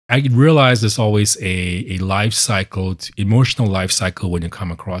I realize there's always a life cycle, emotional life cycle when you come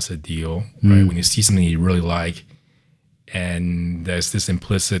across a deal, right? When you see something you really like, and there's this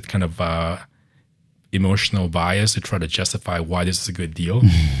implicit kind of emotional bias to try to justify why this is a good deal.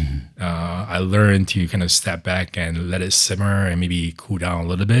 I learned to kind of step back and let it simmer and maybe cool down a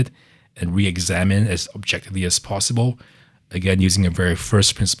little bit and re-examine as objectively as possible. Again, using a very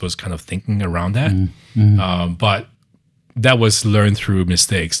first principles kind of thinking around that. But that was learned through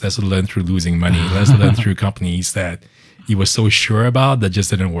mistakes. That's learned through losing money. That's learned through companies that you were so sure about that just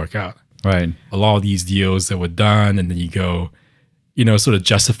didn't work out. Right. A lot of these deals that were done, and then you go, sort of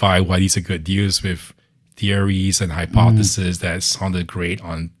justify why these are good deals with theories and hypotheses that sounded great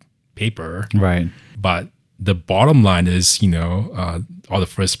on paper. Right. But the bottom line is, all the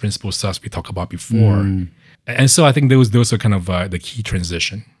first principle stuff we talked about before. And so I think those are kind of the key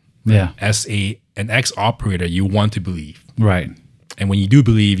transition. Yeah. As an ex-operator, you want to believe. Right. And when you do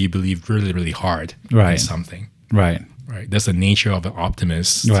believe, you believe really, really hard in something. Right. Right. That's the nature of an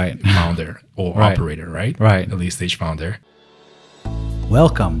optimist founder or operator, right? Right. Early stage founder.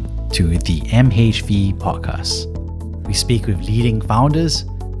 Welcome to the MHV Podcast. We speak with leading founders,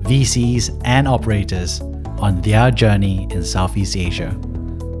 VCs, and operators on their journey in Southeast Asia.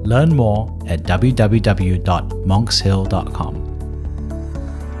 Learn more at www.monkshill.com.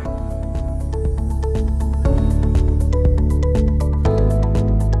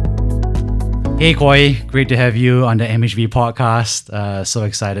 Hey Kuo-Yi, great to have you on the MHV Podcast. So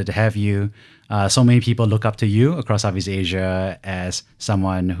excited to have you. So many people look up to you across Southeast Asia as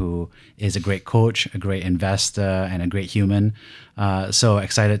someone who is a great coach, a great investor, and a great human. So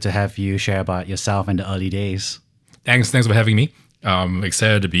excited to have you share about yourself and the early days. Thanks for having me.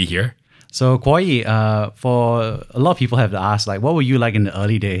 Excited to be here. So Kuo-Yi, for a lot of people have asked, like, what were you like in the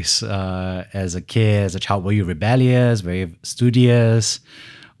early days as a kid, as a child? Were you rebellious? Were you studious?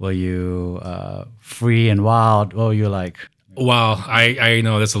 Were you free and wild? What were you like? Well, I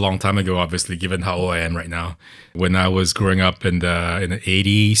know that's a long time ago, obviously, given how old I am right now. When I was growing up in the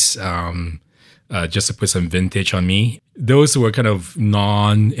 80s, just to put some vintage on me, those were kind of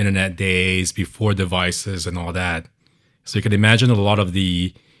non-internet days, before devices and all that. So you can imagine a lot of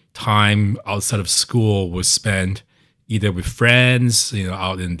the time outside of school was spent either with friends,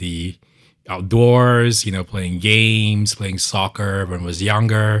 out in the outdoors, playing games, playing soccer when I was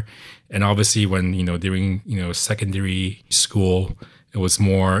younger. And obviously when, during, secondary school, it was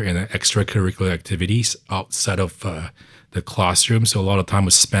more in extracurricular activities outside of the classroom. So a lot of time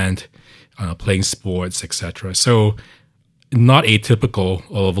was spent playing sports, etc. So not atypical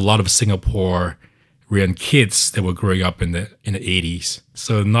of a lot of Singaporean kids that were growing up in the 80s.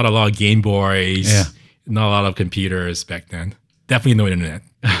 So not a lot of Game Boys, not a lot of computers back then. Definitely no internet.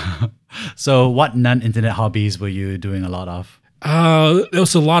 So what non-internet hobbies were you doing a lot of? There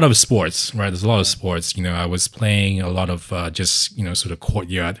was a lot of sports, right? There's a lot of sports. I was playing a lot of just, sort of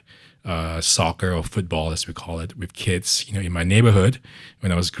courtyard soccer or football, as we call it, with kids, in my neighborhood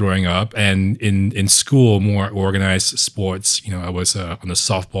when I was growing up. And in school, more organized sports, I was on the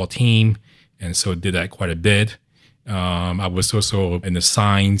softball team, and so did that quite a bit. I was also in the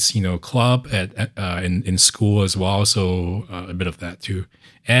science, club in school as well, so a bit of that too,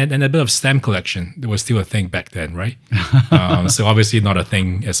 and a bit of stamp collection. There was still a thing back then, right? So obviously not a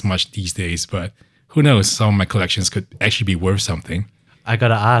thing as much these days, but who knows? Some of my collections could actually be worth something. I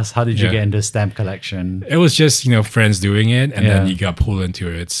gotta ask, how did you get into stamp collection? It was just friends doing it, and then you got pulled into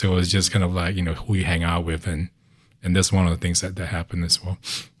it. So it was just kind of like who you hang out with, and that's one of the things that happened as well.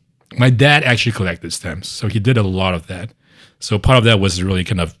 My dad actually collected stamps, so he did a lot of that. So part of that was really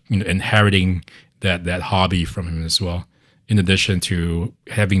kind of inheriting that hobby from him as well, in addition to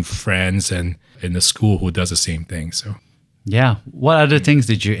having friends and in the school who does the same thing. So yeah, what other things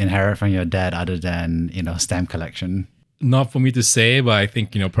did you inherit from your dad other than stamp collection? Not for me to say, but I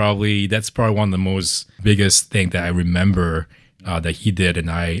think probably that's probably one of the most biggest thing that I remember that he did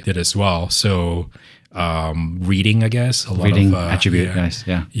and I did as well. So reading, I guess. Reading attribute, nice.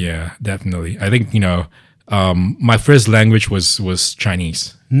 Yeah, definitely. I think, my first language was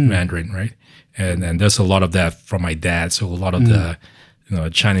Chinese, Mandarin, right? And there's a lot of that from my dad. So a lot of the,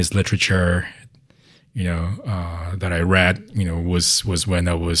 Chinese literature, that I read, was when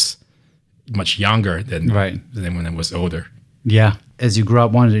I was much younger than when I was older. Yeah. As you grew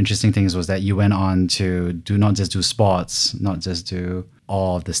up, one of the interesting things was that you went on to not just do sports, not just do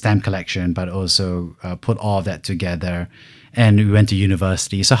all of the stamp collection, but also put all of that together. And you went to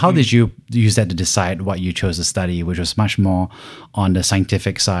university. So how did you use that to decide what you chose to study, which was much more on the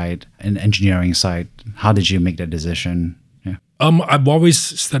scientific side and engineering side? How did you make that decision? Yeah. I've always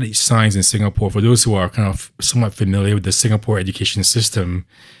studied science in Singapore. For those who are kind of somewhat familiar with the Singapore education system,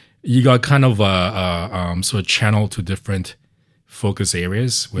 you got kind of sort of channeled to different focus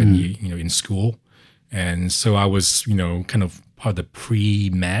areas when you in school. And so I was, kind of part of the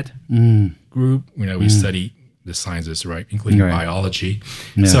pre-med group. We studied the sciences, right, including biology.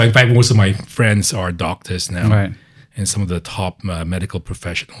 Yeah. So in fact, most of my friends are doctors now, and some of the top medical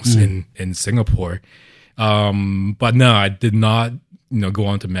professionals in Singapore. But no, I did not, go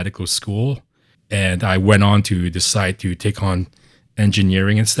on to medical school, and I went on to decide to take on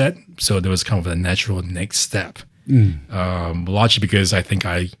engineering instead. So there was kind of a natural next step, largely because I think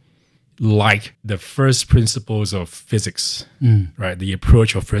I like the first principles of physics, right? The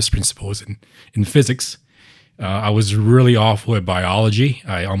approach of first principles in physics. I was really awful at biology.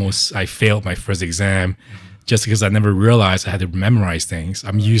 I failed my first exam just because I never realized I had to memorize things.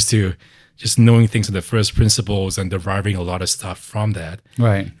 I'm used to just knowing things at the first principles and deriving a lot of stuff from that.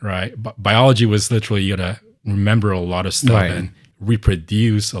 Right. But biology was literally, you gotta remember a lot of stuff and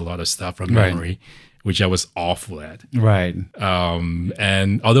reproduce a lot of stuff from memory, which I was awful at. Right.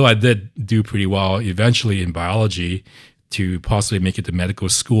 And although I did do pretty well eventually in biology to possibly make it to medical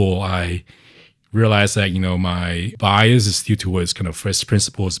school, I realized that, my bias is due towards kind of first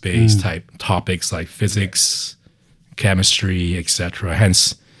principles based type topics like physics, chemistry, etc.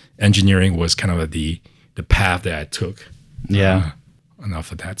 Hence, engineering was kind of the path that I took. Yeah.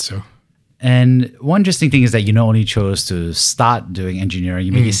 Enough of that. So. And one interesting thing is that you not only chose to start doing engineering,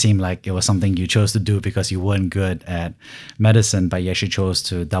 you make it seem like it was something you chose to do because you weren't good at medicine, but you actually chose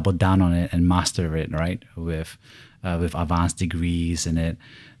to double down on it and master it, right? With advanced degrees in it.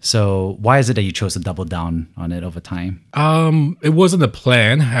 So why is it that you chose to double down on it over time? It wasn't a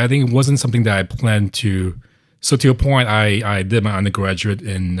plan. I think it wasn't something that I planned to. So to your point, I did my undergraduate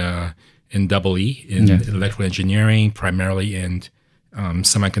in EE in electrical engineering, primarily in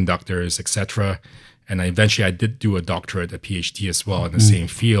semiconductors, etc. And eventually I did do a doctorate, a PhD as well in the same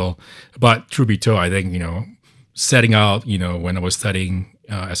field. But truth be told, I think, setting out, when I was studying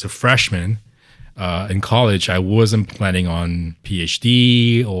as a freshman in college, I wasn't planning on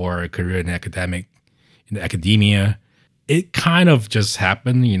PhD or a career in academia. It kind of just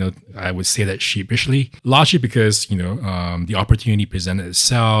happened, I would say that sheepishly, largely because, the opportunity presented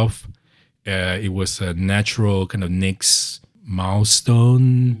itself. It was a natural kind of next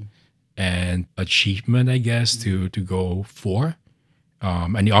milestone and achievement, I guess, to go for.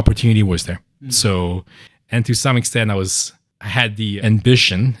 And the opportunity was there. So, and to some extent, I had the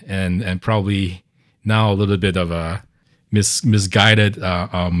ambition and probably now a little bit of a misguided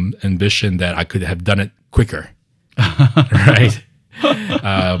ambition that I could have done it quicker. Right.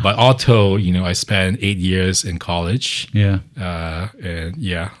 But also, I spent 8 years in college.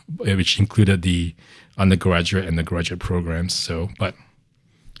 Which included the undergraduate and the graduate programs. So, but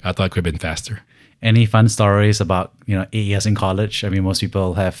I thought it could have been faster. Any fun stories about 8 years in college? I mean, most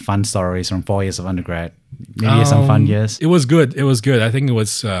people have fun stories from 4 years of undergrad. Maybe some fun years. It was good. I think it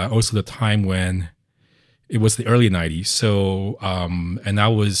was also the time when it was the early 90s. So, and I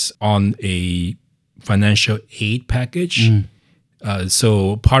was on a financial aid package.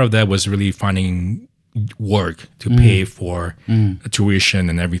 So part of that was really finding work to pay for tuition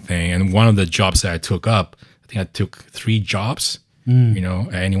and everything. And one of the jobs that I took up, I think I took 3 jobs,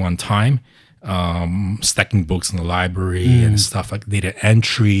 at any one time, stacking books in the library and stuff like data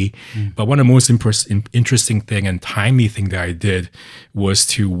entry. But one of the most interesting thing and timely thing that I did was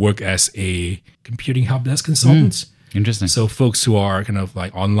to work as a computing help desk consultant. Interesting. So folks who are kind of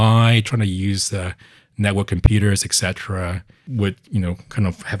like online, trying to use the network computers, etc., would kind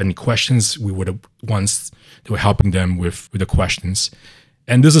of have any questions, we would have once they were helping them with the questions.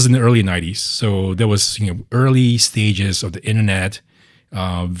 And this was in the early 90s, so there was early stages of the internet,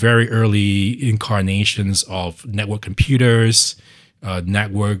 very early incarnations of network computers,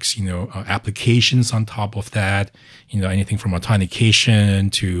 networks, applications on top of that, anything from authentication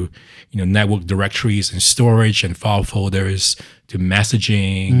to network directories and storage and file folders to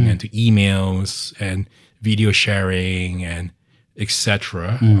messaging and to emails and video sharing and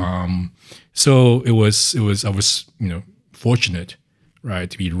etc. So I was fortunate, right,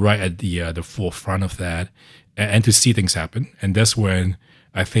 to be right at the forefront of that and to see things happen. And that's when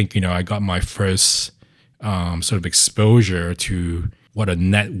I think I got my first sort of exposure to what a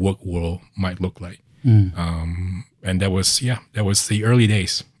network world might look like. And that was the early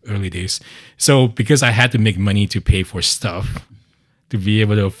days. So because I had to make money to pay for stuff to be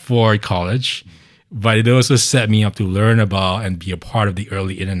able to afford college, but it also set me up to learn about and be a part of the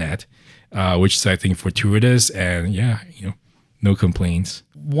early internet, which is, I think, fortuitous and no complaints.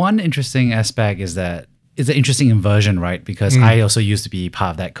 One interesting aspect is that it's an interesting inversion, right? Because I also used to be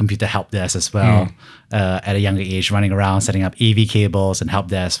part of that computer help desk as well at a younger age, running around setting up AV cables and help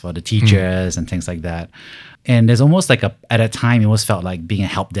desk for the teachers and things like that. And there's almost like at that time, it almost felt like being a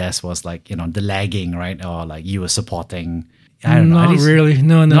help desk was like, the lagging, right? Or like you were supporting. I don't know. Not really.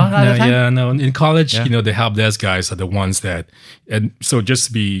 No. Yeah, no. In college, the help desk guys are the ones that, and so just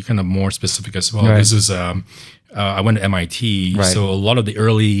to be kind of more specific as well, this is, I went to MIT. Right. So a lot of the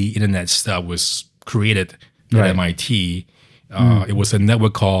early internet stuff was created at MIT. It was a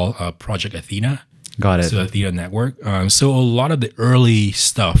network called Project Athena. Got it. So Athena network. So a lot of the early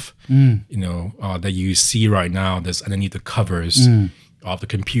stuff, that you see right now that's underneath the covers of the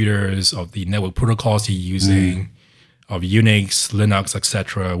computers, of the network protocols you're using, of Unix, Linux,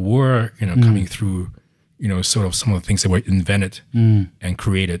 etc., were coming through, sort of some of the things that were invented and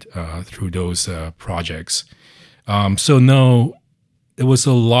created through those projects. So no, there was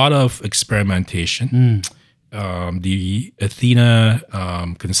a lot of experimentation. The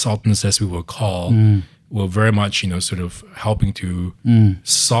Athena consultants, as we will call, were very much, sort of helping to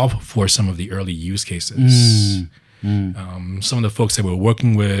solve for some of the early use cases. Some of the folks that we're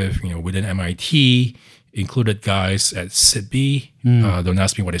working with, within MIT, included guys at SITB. Don't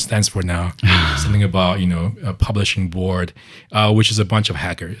ask me what it stands for now. Something about, a publishing board, which is a bunch of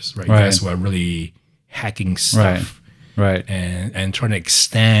hackers, right? Guys who are really hacking stuff. Right. And trying to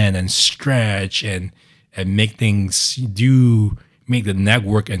extend and stretch and make things make the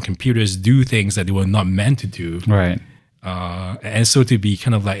network and computers do things that they were not meant to do. Right. And so to be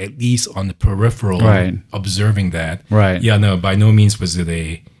kind of like at least on the peripheral observing that. Right. Yeah, no, by no means was it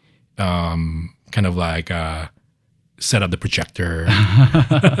a kind of like set up the projector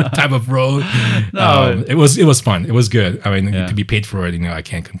type of role. No. It was fun. It was good. I mean, to be paid for it, I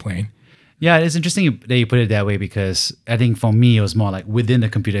can't complain. Yeah, it's interesting that you put it that way because I think for me, it was more like within the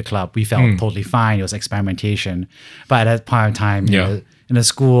computer club, we felt totally fine. It was experimentation. But at that point in time, in the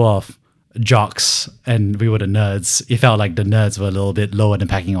school of jocks and we were the nerds, it felt like the nerds were a little bit lower in the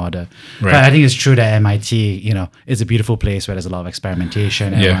pecking order. Right. But I think it's true that MIT, it's a beautiful place where there's a lot of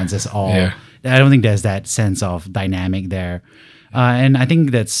experimentation. Everyone's just all... Yeah. I don't think there's that sense of dynamic there. And I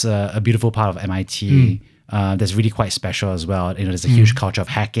think that's a beautiful part of MIT. That's really quite special as well. There's a huge culture of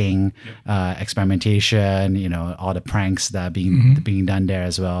hacking, experimentation, all the pranks that are being done there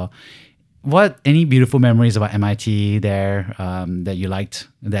as well. Any beautiful memories about MIT there that you liked,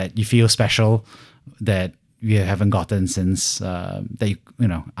 that you feel special, that you haven't gotten since outside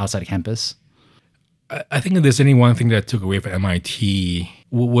the campus? I think if there's any one thing that I took away from MIT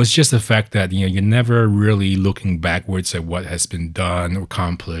was just the fact that you're never really looking backwards at what has been done or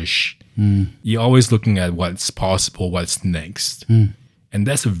accomplished. You're always looking at what's possible, what's next. And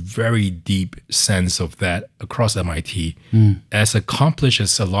that's a very deep sense of that across MIT. As accomplished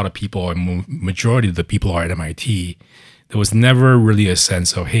as a lot of people, and majority of the people are at MIT, there was never really a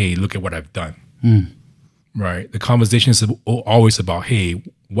sense of, hey, look at what I've done. Right? The conversation is always about, hey,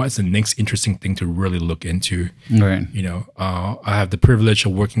 what's the next interesting thing to really look into? Right. I have the privilege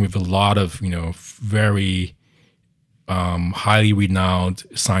of working with a lot of, very highly renowned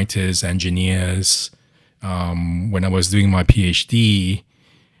scientists, engineers. When I was doing my PhD,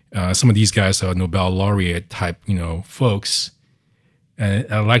 some of these guys are Nobel laureate type, folks.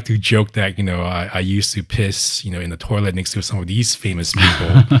 And I like to joke that, I used to piss, in the toilet next to some of these famous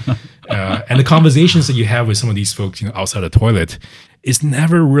people. And the conversations that you have with some of these folks, outside the toilet, it's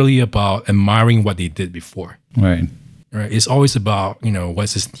never really about admiring what they did before. Right. It's always about,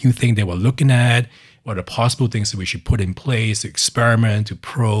 what's this new thing they were looking at? What are possible things that we should put in place to experiment, to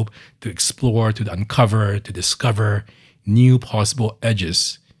probe, to explore, to uncover, to discover new possible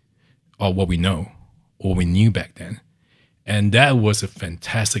edges of what we know or we knew back then. And that was a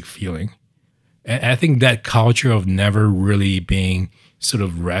fantastic feeling. And I think that culture of never really being sort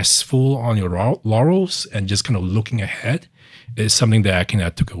of restful on your laurels and just kind of looking ahead is something that I kind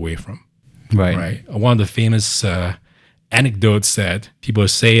of took away from. Right. One of the famous anecdotes that people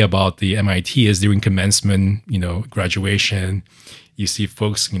say about the MIT is during commencement, graduation, you see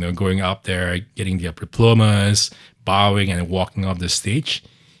folks, going up there, getting their diplomas, bowing and walking off the stage.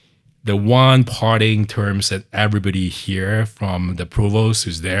 The one parting terms that everybody hear from the provost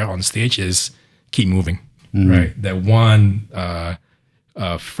who's there on stage is keep moving, right? That one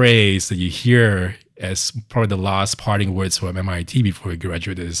phrase that you hear as probably the last parting words from MIT before you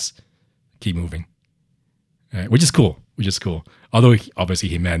graduate is keep moving, right? Which is cool. Although obviously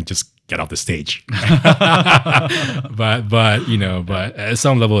he meant just get off the stage. but at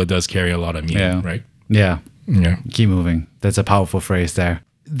some level it does carry a lot of meaning, right? Yeah. Keep moving. That's a powerful phrase there.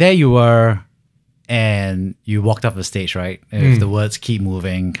 There you were, and you walked off the stage, right? With the words keep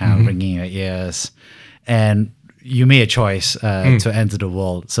moving kind of ringing in your ears. and you made a choice to enter the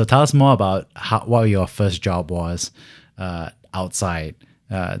world. So tell us more about what your first job was outside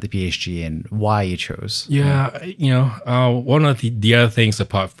the PhD and why you chose. Yeah, one of the other things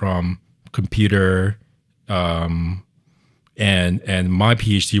apart from computer, and my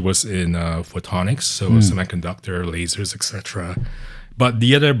PhD was in photonics, so semiconductor, lasers, etc. But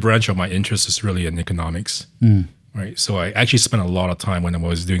the other branch of my interest is really in economics, right? So I actually spent a lot of time when I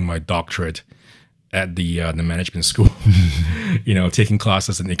was doing my doctorate at the management school, taking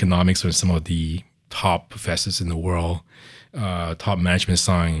classes in economics with some of the top professors in the world, top management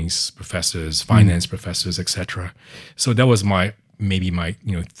science professors, finance professors, etc. So that was maybe my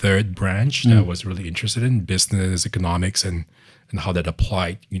third branch that I was really interested in, business, economics, and how that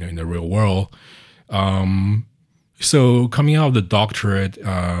applied in the real world. So coming out of the doctorate,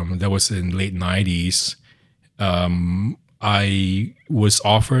 that was in late 90s, I was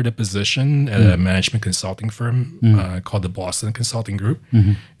offered a position at a management consulting firm called the Boston Consulting Group,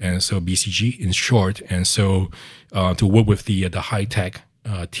 and so BCG in short. And so to work with the high-tech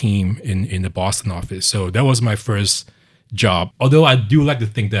team in the Boston office. So that was my first job. Although I do like to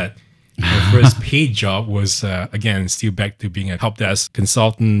think that my first paid job was, again, still back to being a help desk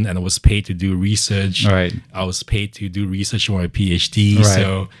consultant, and I was paid to do research. Right. I was paid to do research for my PhD. Right.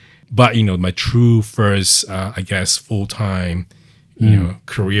 So, but my true first, I guess, full-time,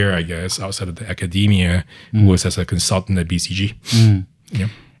 career, I guess, outside of the academia was as a consultant at BCG. Yeah.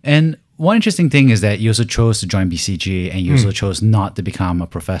 And one interesting thing is that you also chose to join BCG, and you also chose not to become a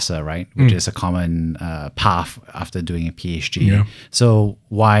professor, right? Which is a common path after doing a PhD. Yeah. So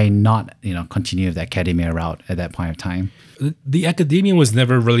why not, continue the academia route at that point of time? The academia was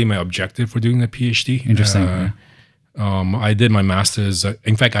never really my objective for doing the PhD. Interesting. I did my master's.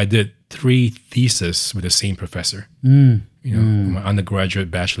 In fact, I did 3 theses with the same professor. My undergraduate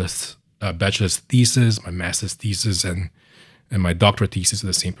bachelor's thesis, my master's thesis, and my doctorate thesis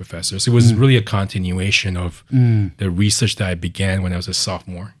with the same professor. So it was really a continuation of the research that I began when I was a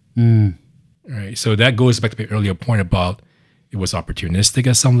sophomore. Right. So that goes back to my earlier point about it was opportunistic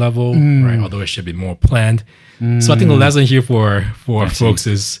at some level, right? Although it should be more planned. So I think the lesson here for folks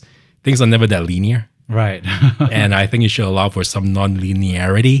is things are never that linear. Right. And I think you should allow for some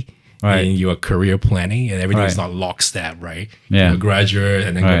non-linearity in your career planning, and everything's not lockstep, right? Yeah. You're a graduate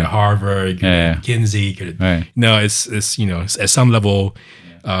and then go to Harvard, go to McKinsey. No, it's at some level,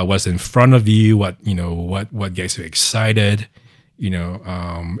 what's in front of you, what gets you excited,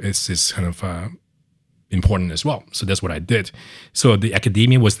 it's kind of important as well. So that's what I did. So the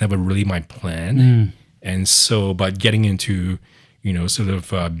academia was never really my plan, and so but getting into sort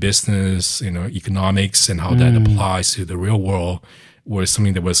of business, economics, and how that applies to the real world was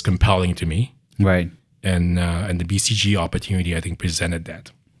something that was compelling to me. Right. And the BCG opportunity, I think, presented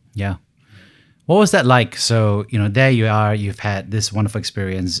that. Yeah. What was that like? So, there you are, you've had this wonderful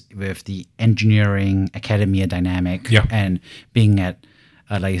experience with the engineering academia dynamic and being at,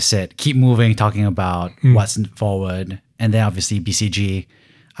 like you said, keep moving, talking about what's forward. And then obviously BCG,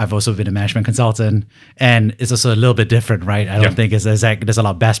 I've also been a management consultant, and it's also a little bit different, right? I don't think there's a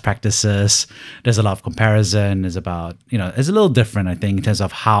lot of best practices. There's a lot of comparison. It's about, it's a little different, I think, in terms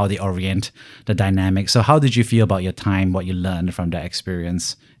of how they orient the dynamic. So how did you feel about your time, what you learned from that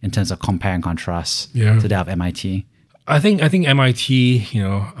experience in terms of compare and contrast to that of MIT? I think MIT,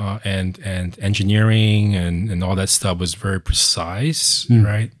 and engineering and all that stuff was very precise,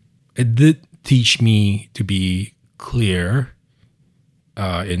 right? It did teach me to be clear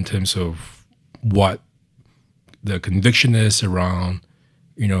in terms of what the conviction is around,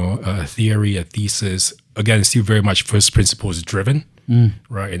 a theory, a thesis. Again, it's still very much first principles driven,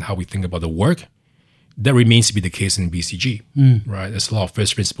 right? And how we think about the work. That remains to be the case in BCG, right? There's a lot of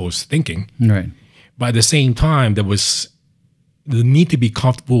first principles thinking. Right. But at the same time, there was the need to be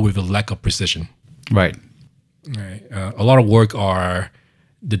comfortable with a lack of precision. Right. Right. A lot of work are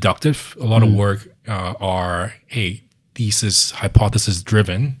deductive. A lot of work are, thesis, hypothesis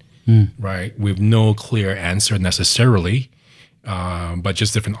driven, right? With no clear answer necessarily, but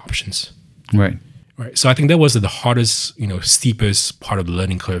just different options. Right. Right. So I think that was the hardest, steepest part of the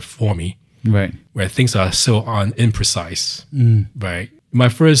learning curve for me. Right. Where things are so imprecise. Right. My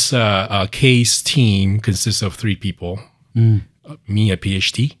first case team consists of 3 people. Me, a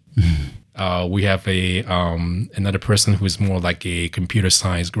PhD. We have another person who is more like a computer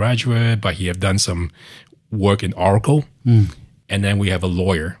science graduate, but he have done some work in Oracle. And then we have a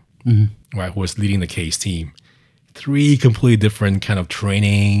lawyer, right, who is leading the case team. 3 completely different kind of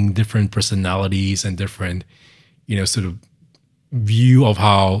training, different personalities, and different, sort of view of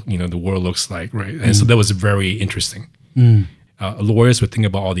how, the world looks like, right? And so that was very interesting. Lawyers would think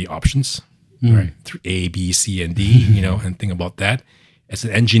about all the options, right? Through A, B, C, and D, and think about that. As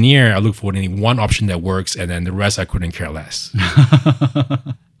an engineer, I look for only one option that works, and then the rest I couldn't care less.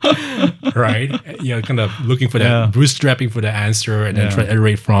 Right? Kind of looking for that, bootstrapping for the answer, and then try to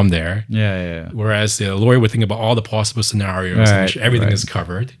iterate from there. Whereas the lawyer would think about all the possible scenarios, and make sure everything is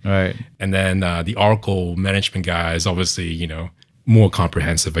covered. Right. And then the Oracle management guy is obviously, more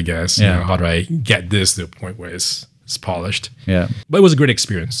comprehensive, I guess. How do I get this to the point where it's polished? Yeah. But it was a great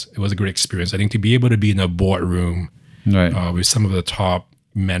experience. I think to be able to be in a boardroom with some of the top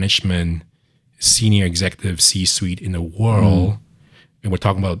management, senior executive C-suite in the world, and we're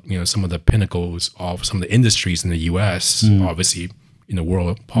talking about some of the pinnacles of some of the industries in the U.S., obviously in the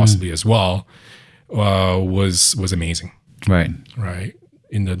world possibly as well, was amazing. Right.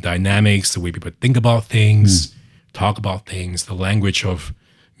 In the dynamics, the way people think about things, talk about things, the language of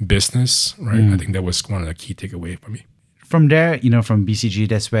business. Right. I think that was one of the key takeaways for me. From there, from BCG,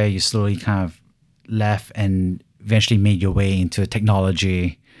 that's where you slowly kind of left and eventually made your way into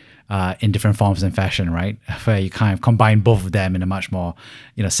technology in different forms and fashion, right? Where you kind of combine both of them in a much more,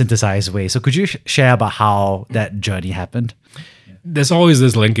 synthesized way. So could you share about how that journey happened? There's always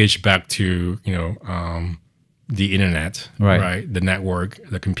this linkage back to, the internet, right? The network,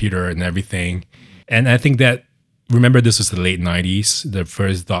 the computer and everything. And I think that, remember this was the late 90s, the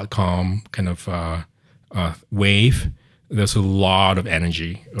first .com kind of wave. There's a lot of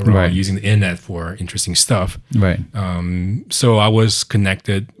energy around using the internet for interesting stuff. Right. So I was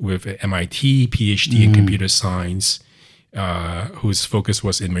connected with MIT, PhD in computer science, whose focus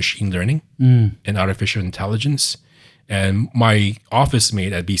was in machine learning and artificial intelligence. And my office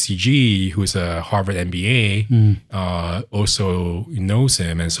mate at BCG, who's a Harvard MBA, also knows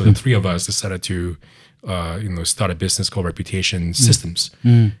him. And so the three of us decided to start a business called Reputation Systems.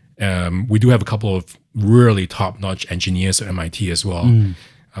 We do have a couple of really top-notch engineers at MIT as well.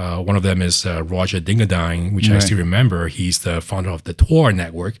 One of them is Roger Dingadine, which I still remember. He's the founder of the Tor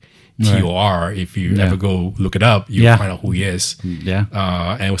network, TOR. If you ever go look it up, you'll find out who he is.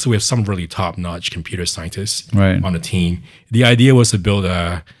 And so we have some really top-notch computer scientists on the team. The idea was to build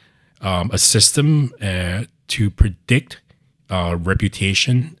a system to predict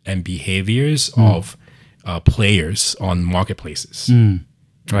reputation and behaviors of players on marketplaces.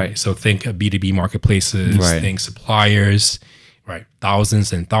 Right. So think B2B marketplaces, think suppliers,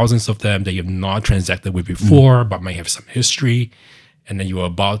 thousands and thousands of them that you have not transacted with before, but might have some history. And then you are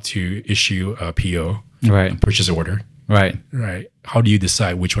about to issue a PO, a purchase order. Right. How do you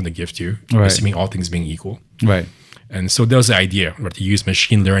decide which one to give to, assuming all things being equal? Right. And so that was the idea, to use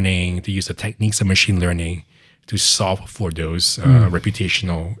machine learning, to use the techniques of machine learning to solve for those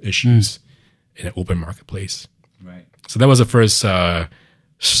reputational issues in an open marketplace. Right. So that was the first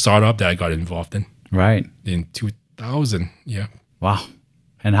startup that I got involved in. Right. In 2000. Yeah. Wow.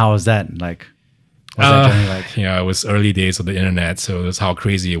 And how was that? Like, what was that journey like? Yeah, it was early days of the internet, so that's how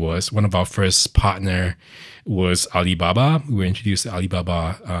crazy it was. One of our first partner was Alibaba. We were introduced to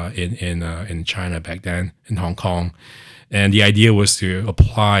Alibaba in China back then, in Hong Kong. And the idea was to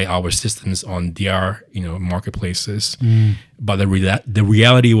apply our systems on their marketplaces. But the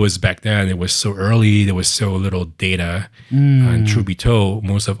reality was back then it was so early, there was so little data. And truth be told,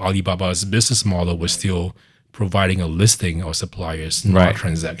 most of Alibaba's business model was still providing a listing of suppliers, not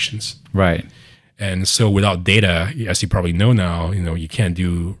transactions. Right. And so without data, as you probably know now, you can't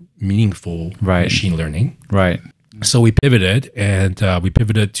do meaningful machine learning. Right. So we pivoted, and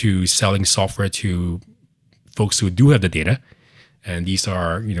to selling software to folks who do have the data, and these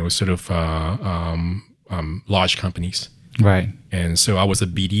are large companies. Right. And so I was a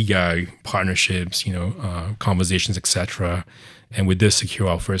BD guy, partnerships, conversations, etc. And we did secure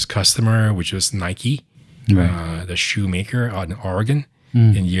our first customer, which was Nike, the shoemaker out in Oregon,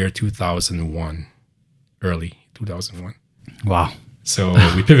 in year 2001, early 2001. Wow. So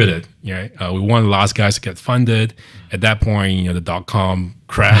we pivoted. We were one of the last guys to get funded. At that point, the .com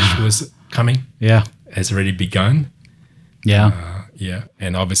crash was coming. Yeah. Has already begun. Yeah. Yeah.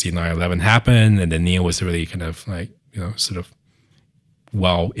 And obviously 9/11 happened, and then Neil was really kind of like, sort of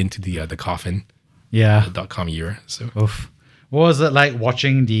well into the coffin. Yeah. The .com era. So oof. What was it like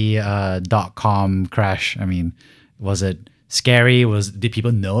watching the .com crash? I mean, was it scary? Did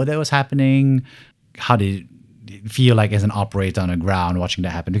people know that was happening? How did it feel like as an operator on the ground watching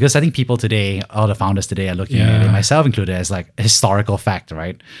that happen? Because I think people today, all the founders today are looking at it, myself included, as like a historical fact,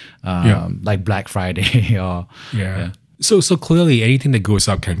 right? Like Black Friday or So clearly anything that goes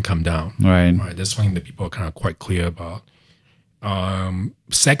up can come down. Right. That's something that people are kind of quite clear about.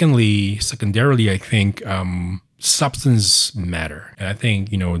 Secondarily, I think substance matter. And I think,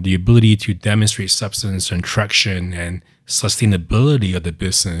 the ability to demonstrate substance and traction and sustainability of the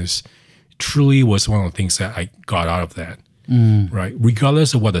business truly was one of the things that I got out of that, right?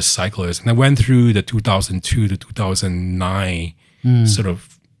 Regardless of what the cycle is. And I went through the 2002 to 2009 sort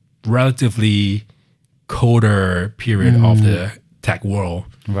of relatively colder period of the tech world,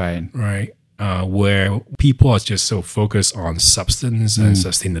 Right. Where people are just so focused on substance and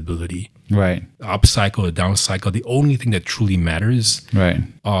sustainability. Right. Up cycle, the down cycle, the only thing that truly matters Right.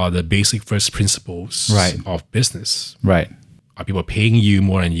 are the basic first principles Right. of business. Right. Are people paying you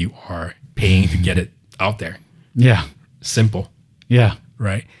more than you are paying to get it out there? Yeah. Simple, Yeah.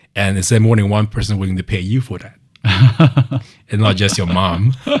 right? And is there more than one person willing to pay you for that? And not just your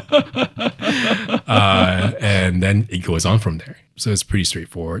mom. And then it goes on from there. So it's pretty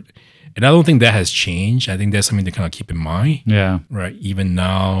straightforward. And I don't think that has changed. I think that's something to kind of keep in mind. Yeah. Right. Even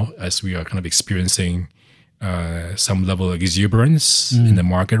now, as we are kind of experiencing some level of exuberance in the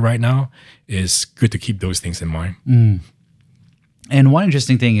market right now, it's good to keep those things in mind. And one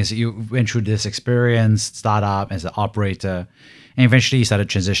interesting thing is you went through this experience, startup as an operator, and eventually you started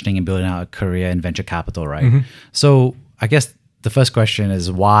transitioning and building out a career in venture capital, right? So I guess the first question is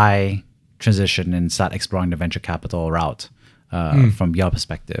why transition and start exploring the venture capital route from your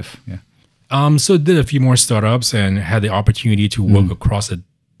perspective? Yeah. So did a few more startups and had the opportunity to work across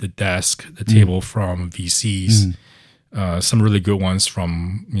the desk, the table from VCs, some really good ones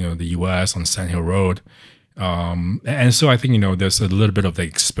from the US on Sand Hill Road. And so I think, there's a little bit of the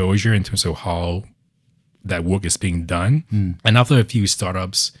exposure in terms of how that work is being done. And after a few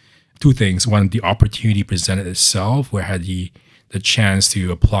startups, two things. One, the opportunity presented itself where I had the chance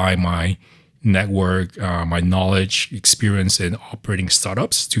to apply my network, my knowledge, experience in operating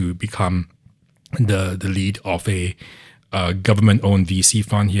startups to become the lead of a government-owned VC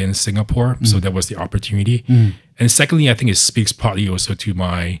fund here in Singapore. So that was the opportunity. And secondly, I think it speaks partly also to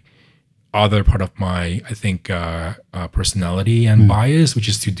my other part of my, I think, personality and bias, which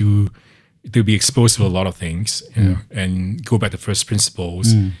is to be exposed to a lot of things, and go back to first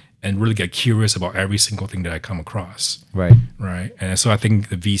principles and really get curious about every single thing that I come across. Right. Right. And so I think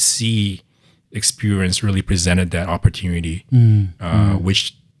the VC experience really presented that opportunity,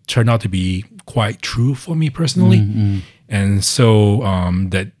 which turned out to be quite true for me personally. And so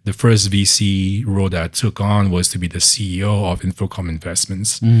that the first VC role that I took on was to be the CEO of Infocomm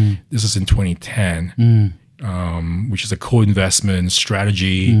Investments. This was in 2010, which is a co-investment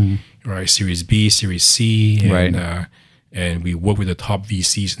strategy, right? Series B, Series C, and and we work with the top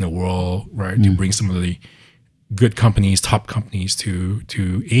VCs in the world, right, to bring some of the good companies, top companies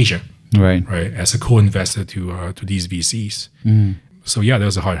to Asia, right, as a co-investor to these VCs. So yeah, that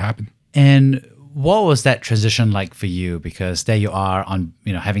was how it happened. And what was that transition like for you? Because there you are on,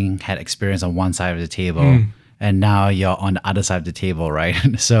 having had experience on one side of the table, and now you're on the other side of the table, right?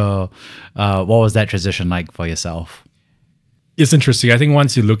 So, what was that transition like for yourself? It's interesting. I think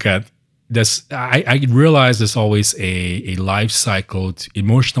once you look at this, I realize there's always a life cycle,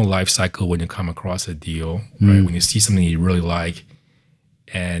 emotional life cycle when you come across a deal, right? When you see something you really like,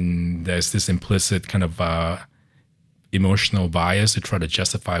 and there's this implicit kind of emotional bias to try to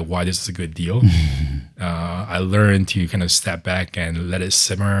justify why this is a good deal. I learned to kind of step back and let it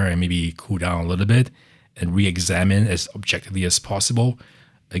simmer and maybe cool down a little bit and re-examine as objectively as possible.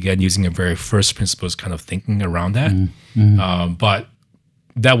 Again, using a very first principles kind of thinking around that. But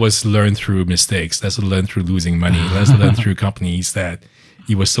that was learned through mistakes. That's learned through losing money. That's learned through companies that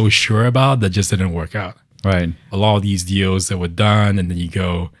you were so sure about that just didn't work out. Right. A lot of these deals that were done, and then you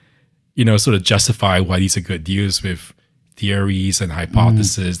go, sort of justify why these are good deals with theories and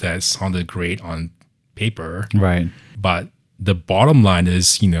hypotheses that sounded great on paper. Right. But the bottom line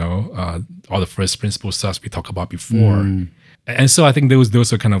is, all the first principle stuff we talked about before. And so I think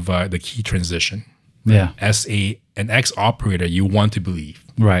those are kind of the key transition. Right? Yeah. As an ex-operator, you want to believe.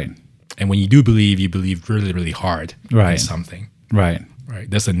 Right. And when you do believe, you believe really, really hard in something. Right. Right.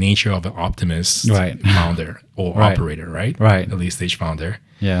 That's the nature of an optimist founder or operator, right? Right. At least stage founder.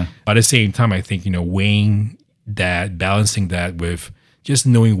 Yeah. But at the same time, I think, weighing that, balancing that with just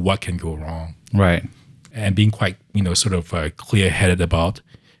knowing what can go wrong. Right. And being quite, sort of clear-headed about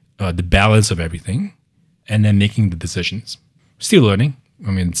the balance of everything, and then making the decisions. Still learning. I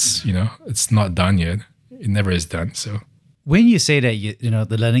mean, it's not done yet. It never is done. So when you say that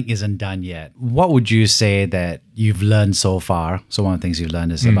the learning isn't done yet, what would you say that you've learned so far? So one of the things you've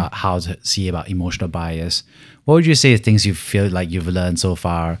learned is about how to see about emotional bias. What would you say are things you feel like you've learned so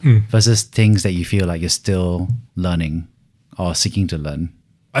far versus things that you feel like you're still learning or seeking to learn?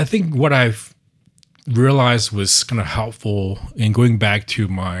 I think what I've realized was kind of helpful in going back to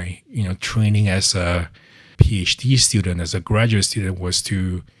my training as a PhD student, as a graduate student, was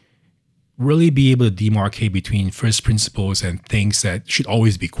to really be able to demarcate between first principles and things that should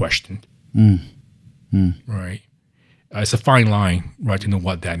always be questioned. Right? It's a fine line, right, to know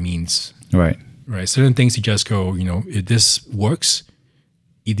what that means. Right. Right. Certain things you just go, if this works,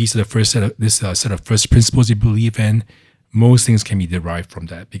 if these are the first set of first principles you believe in, most things can be derived from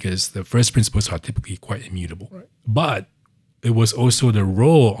that because the first principles are typically quite immutable. Right. But it was also the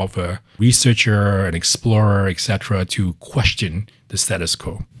role of a researcher, an explorer, etc., to question the status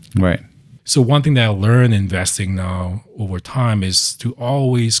quo. Right. So one thing that I learned investing now over time is to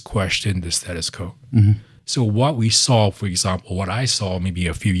always question the status quo. Mm-hmm. So what we saw, for example, what I saw maybe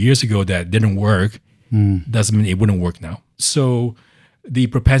a few years ago that didn't work, doesn't mean it wouldn't work now. So the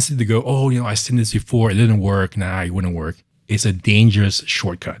propensity to go, I've seen this before, it didn't work, it wouldn't work. It's a dangerous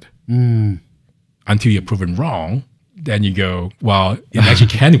shortcut. Until you're proven wrong, then you go, well, it actually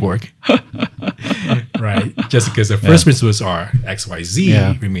can work. Right? Just because the first principles are X, Y,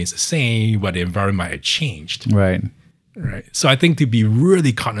 Z remains the same, but the environment might have changed. Right. Right. So I think to be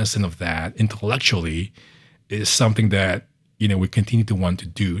really cognizant of that intellectually is something that, we continue to want to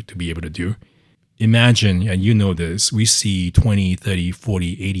do, to be able to do. Imagine, and you know this, we see 20, 30,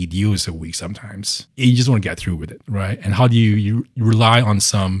 40, 80 deals a week sometimes. You just want to get through with it, right? And how do you rely on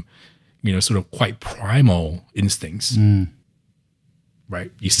some, sort of quite primal instincts,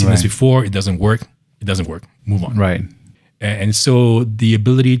 right? You've seen this before, it doesn't work, move on. Right. And so the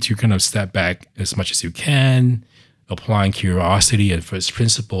ability to kind of step back as much as you can, applying curiosity and first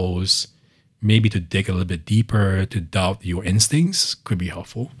principles, maybe to dig a little bit deeper, to doubt your instincts could be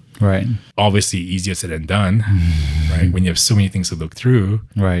helpful. Right. Obviously, easier said than done, right? When you have so many things to look through.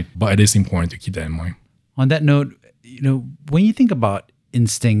 Right. But it is important to keep that in mind. On that note, when you think about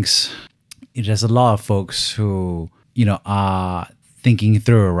instincts, there's a lot of folks who, are thinking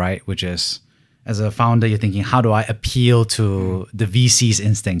through, right? Which is, as a founder, you're thinking, how do I appeal to the VC's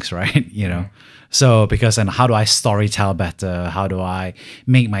instincts, right? So and how do I storytell better? How do I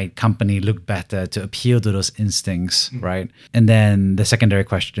make my company look better to appeal to those instincts, right? And then the secondary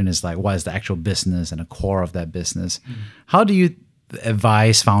question is like, what is the actual business and the core of that business? How do you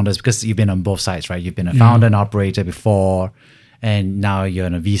advise founders? Because you've been on both sides, right? You've been a founder and operator before, and now you're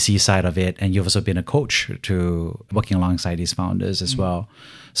on a VC side of it, and you've also been a coach to working alongside these founders as well.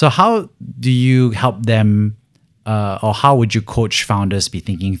 So how do you help them, or how would you coach founders be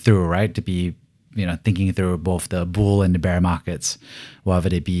thinking through, right? To be, thinking through both the bull and the bear markets, whatever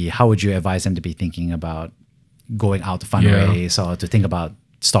they be. How would you advise them to be thinking about going out to fundraise or to think about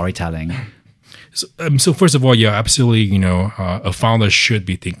storytelling? So first of all, absolutely. A founder should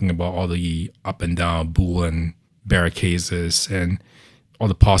be thinking about all the up and down bull and bear cases and all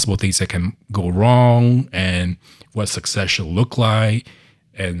the possible things that can go wrong and what success should look like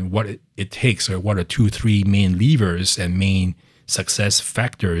and what it takes, or what are 2-3 main levers and main success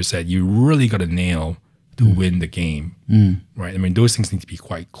factors that you really got to nail to win the game, right? I mean, those things need to be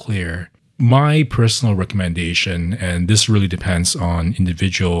quite clear. My personal recommendation, and this really depends on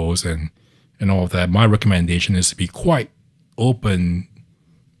individuals and all of that, my recommendation is to be quite open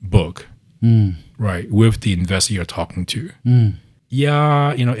book, right, with the investor you're talking to.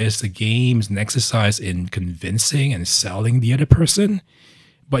 It's the game's an exercise in convincing and selling the other person,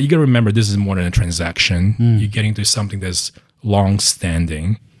 but you got to remember this is more than a transaction. You're getting to something that's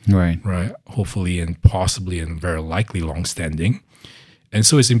long-standing, right? Hopefully and possibly and very likely long-standing. And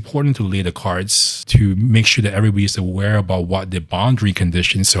so it's important to lay the cards to make sure that everybody is aware about what the boundary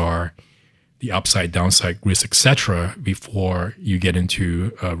conditions are, the upside, downside risk, etc., before you get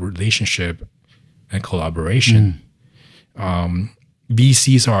into a relationship and collaboration.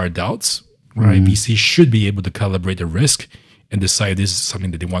 VCs are adults, right? VCs should be able to calibrate the risk and decide this is something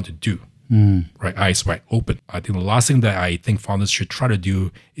that they want to do. Right, eyes wide open. I think the last thing that I think founders should try to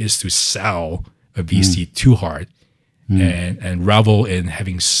do is to sell a VC too hard and revel in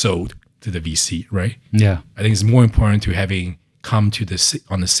having sold to the VC, right? Yeah, I think it's more important to having come to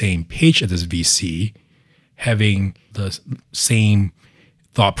on the same page as this VC, having the same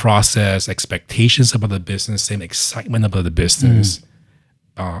thought process, expectations about the business, same excitement about the business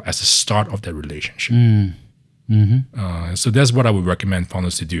as the start of that relationship. So that's what I would recommend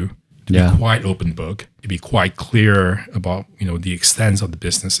founders to do. To be quite open book, to be quite clear about the extent of the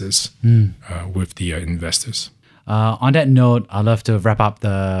businesses with the investors. On that note, I'd love to wrap up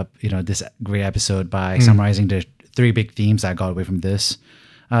this great episode by summarizing the 3 big themes I got away from this.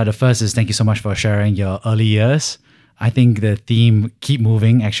 The first is thank you so much for sharing your early years. I think the theme "Keep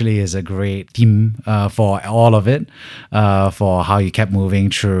Moving" actually is a great theme for all of it, for how you kept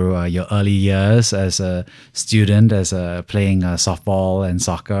moving through your early years as a student, as playing softball and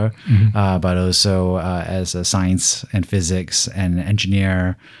soccer, but also as a science and physics and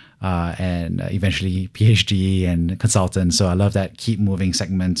engineer, and eventually PhD and consultant. So I love that "Keep Moving"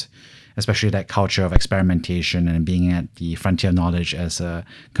 segment. especially that culture of experimentation and being at the frontier of knowledge as a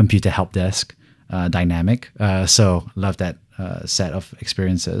computer help desk dynamic. So love that set of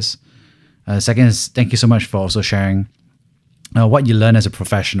experiences. Second is thank you so much for also sharing what you learn as a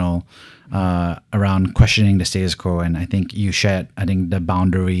professional around questioning the status quo. And I think you shared, the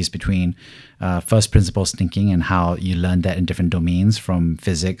boundaries between first principles thinking and how you learned that in different domains, from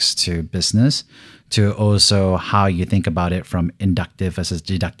physics to business, to also how you think about it from inductive versus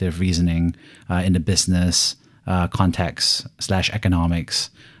deductive reasoning in the business context / economics,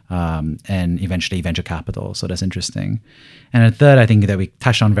 and eventually venture capital. So that's interesting. And a third, I think, that we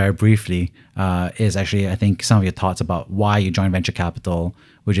touched on very briefly is actually, I think, some of your thoughts about why you joined venture capital,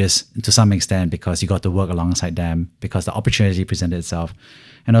 which is to some extent because you got to work alongside them, because the opportunity presented itself,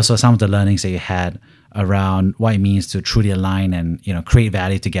 and also some of the learnings that you had around what it means to truly align and create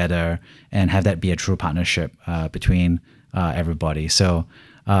value together and have that be a true partnership between everybody. So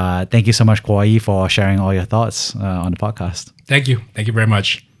thank you so much, Kuo-Yi, for sharing all your thoughts on the podcast. Thank you very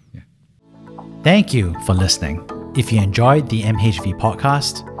much. Thank you for listening. If you enjoyed the MHV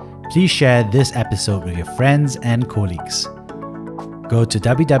podcast, please share this episode with your friends and colleagues. Go to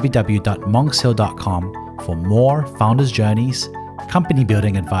www.monkshill.com for more founders' journeys, company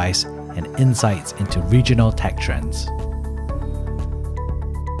building advice, and insights into regional tech trends.